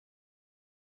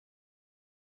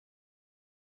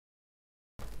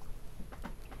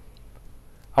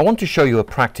I want to show you a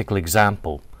practical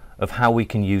example of how we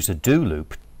can use a do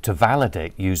loop to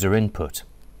validate user input.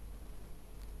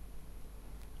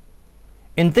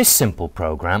 In this simple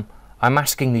program, I'm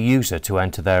asking the user to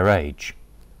enter their age,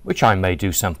 which I may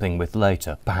do something with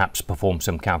later, perhaps perform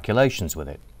some calculations with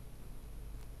it.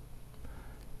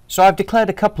 So I've declared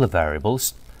a couple of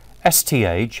variables,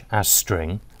 stAge as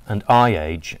string and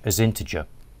iAge as integer.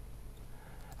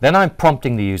 Then I'm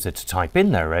prompting the user to type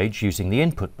in their age using the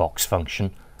InputBox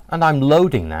function, and I'm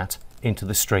loading that into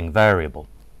the string variable.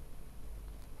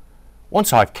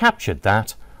 Once I've captured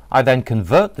that, I then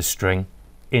convert the string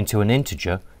into an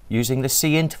integer using the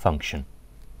cint function.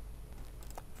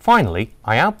 Finally,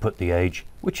 I output the age,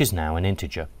 which is now an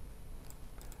integer.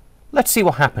 Let's see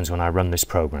what happens when I run this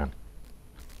program.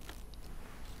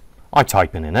 I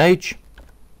type in an age,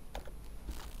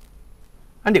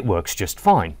 and it works just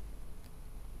fine.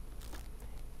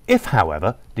 If,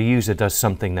 however, the user does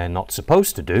something they're not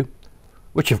supposed to do,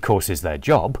 which of course is their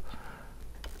job,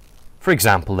 for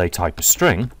example, they type a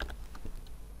string,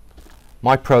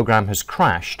 my program has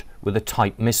crashed with a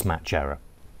type mismatch error.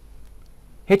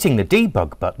 Hitting the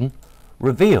debug button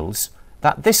reveals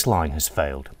that this line has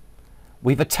failed.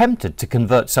 We've attempted to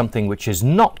convert something which is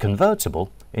not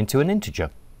convertible into an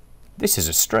integer. This is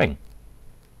a string.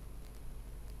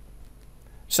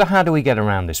 So how do we get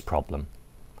around this problem?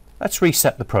 Let's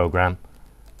reset the program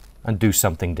and do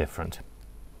something different.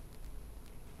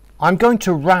 I'm going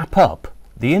to wrap up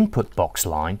the input box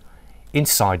line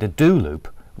inside a do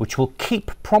loop, which will keep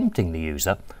prompting the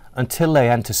user until they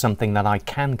enter something that I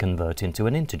can convert into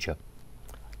an integer,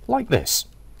 like this.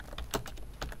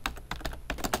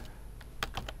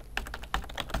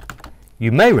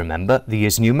 You may remember the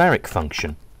IsNumeric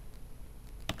function.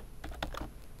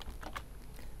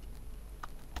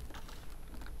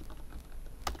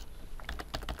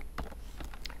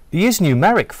 The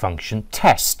IsNumeric function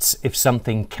tests if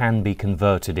something can be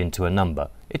converted into a number.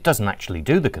 It doesn't actually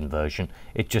do the conversion,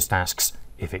 it just asks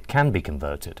if it can be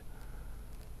converted.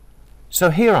 So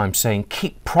here I'm saying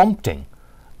keep prompting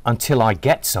until I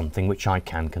get something which I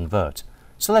can convert.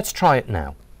 So let's try it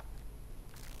now.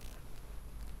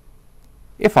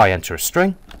 If I enter a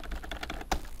string,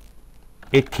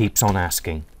 it keeps on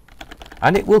asking,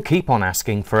 and it will keep on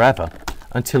asking forever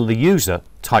until the user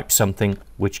types something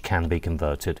which can be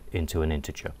converted into an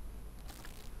integer.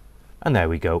 And there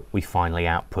we go, we finally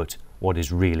output what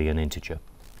is really an integer.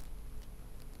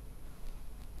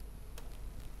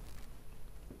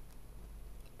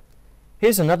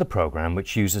 Here's another program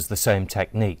which uses the same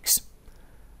techniques.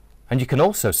 And you can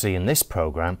also see in this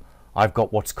program I've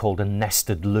got what's called a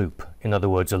nested loop, in other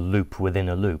words a loop within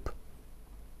a loop.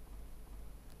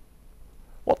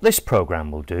 What this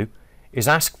program will do is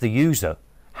ask the user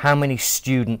how many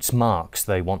students' marks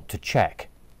they want to check.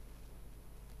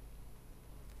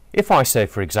 If I say,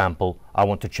 for example, I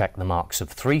want to check the marks of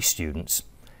 3 students,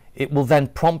 it will then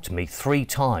prompt me 3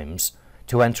 times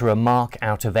to enter a mark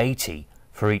out of 80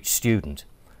 for each student,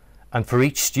 and for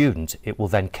each student it will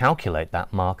then calculate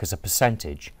that mark as a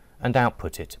percentage and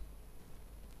output it.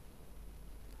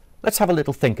 Let's have a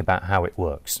little think about how it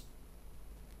works.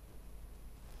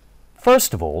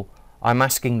 First of all, I'm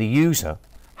asking the user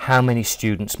how many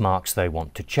students' marks they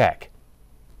want to check.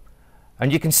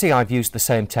 And you can see I've used the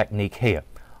same technique here.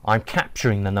 I'm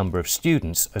capturing the number of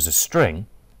students as a string,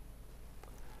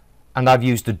 and I've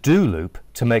used a do loop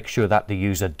to make sure that the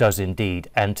user does indeed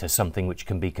enter something which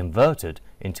can be converted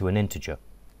into an integer.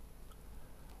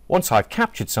 Once I've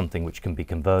captured something which can be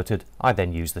converted, I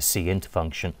then use the cint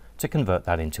function to convert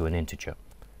that into an integer.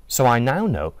 So I now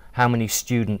know how many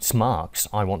students' marks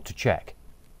I want to check.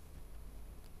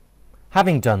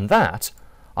 Having done that,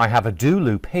 I have a do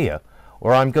loop here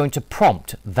where I'm going to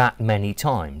prompt that many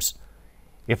times.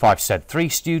 If I've said 3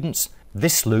 students,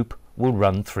 this loop will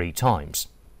run 3 times.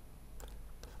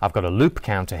 I've got a loop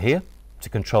counter here to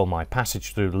control my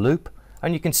passage through the loop,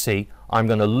 and you can see I'm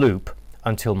going to loop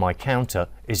until my counter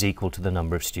is equal to the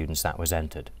number of students that was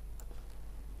entered.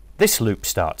 This loop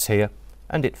starts here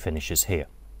and it finishes here.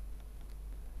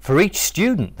 For each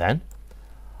student then,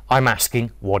 I'm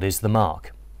asking what is the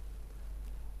mark.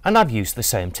 And I've used the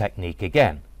same technique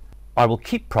again. I will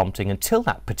keep prompting until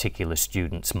that particular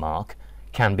student's mark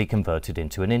can be converted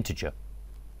into an integer.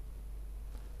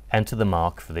 Enter the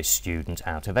mark for this student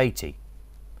out of 80.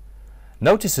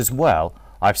 Notice as well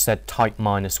I've said type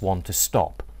 -1 to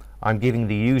stop. I'm giving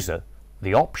the user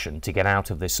the option to get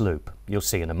out of this loop. You'll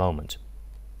see in a moment.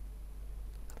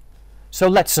 So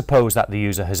let's suppose that the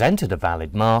user has entered a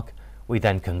valid mark. We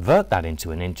then convert that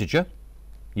into an integer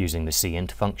using the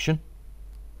cint function.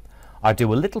 I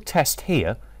do a little test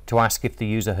here to ask if the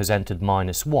user has entered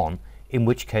 -1 in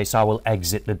which case I will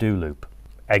exit the do loop.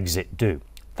 Exit do.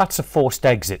 That's a forced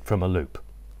exit from a loop.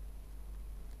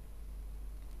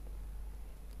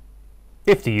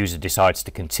 If the user decides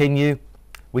to continue,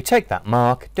 we take that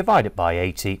mark, divide it by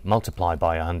 80, multiply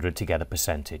by 100 to get a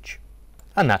percentage.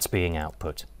 And that's being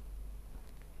output.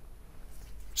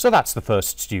 So that's the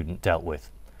first student dealt with.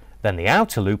 Then the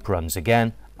outer loop runs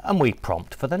again and we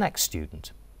prompt for the next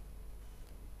student.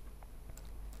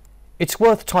 It's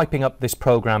worth typing up this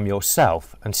program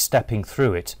yourself and stepping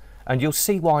through it, and you'll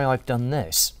see why I've done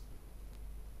this.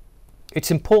 It's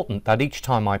important that each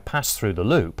time I pass through the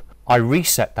loop, I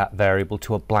reset that variable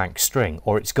to a blank string,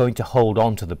 or it's going to hold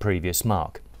on to the previous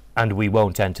mark, and we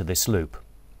won't enter this loop.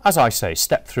 As I say,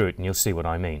 step through it and you'll see what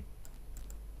I mean.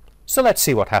 So let's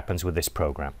see what happens with this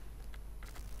program.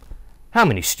 How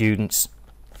many students?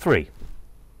 3.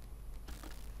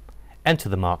 Enter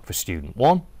the mark for student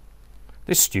 1.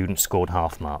 This student scored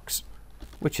half marks,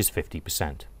 which is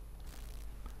 50%.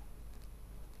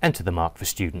 Enter the mark for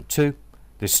student 2.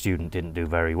 This student didn't do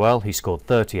very well. He scored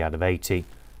 30 out of 80,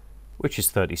 which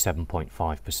is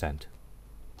 37.5%.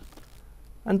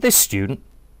 And this student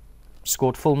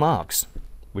scored full marks,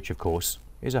 which of course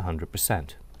is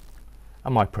 100%.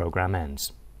 And my program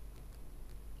ends.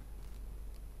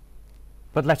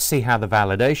 But let's see how the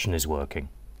validation is working.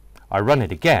 I run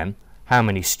it again. How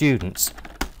many students?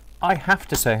 I have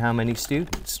to say how many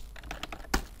students.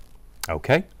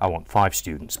 Okay, I want 5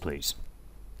 students, please.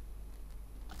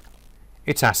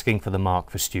 It's asking for the mark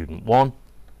for student 1.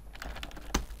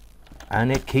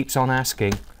 And it keeps on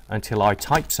asking until I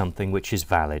type something which is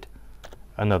valid.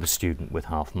 Another student with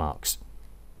half marks.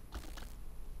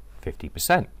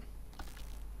 50%.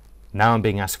 Now I'm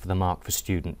being asked for the mark for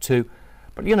student 2.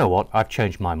 But you know what? I've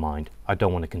changed my mind. I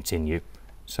don't want to continue.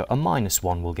 So a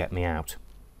 -1 will get me out.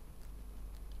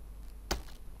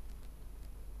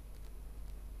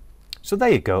 So there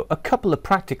you go, a couple of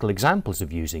practical examples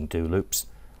of using do loops,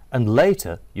 and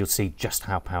later you'll see just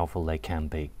how powerful they can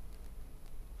be.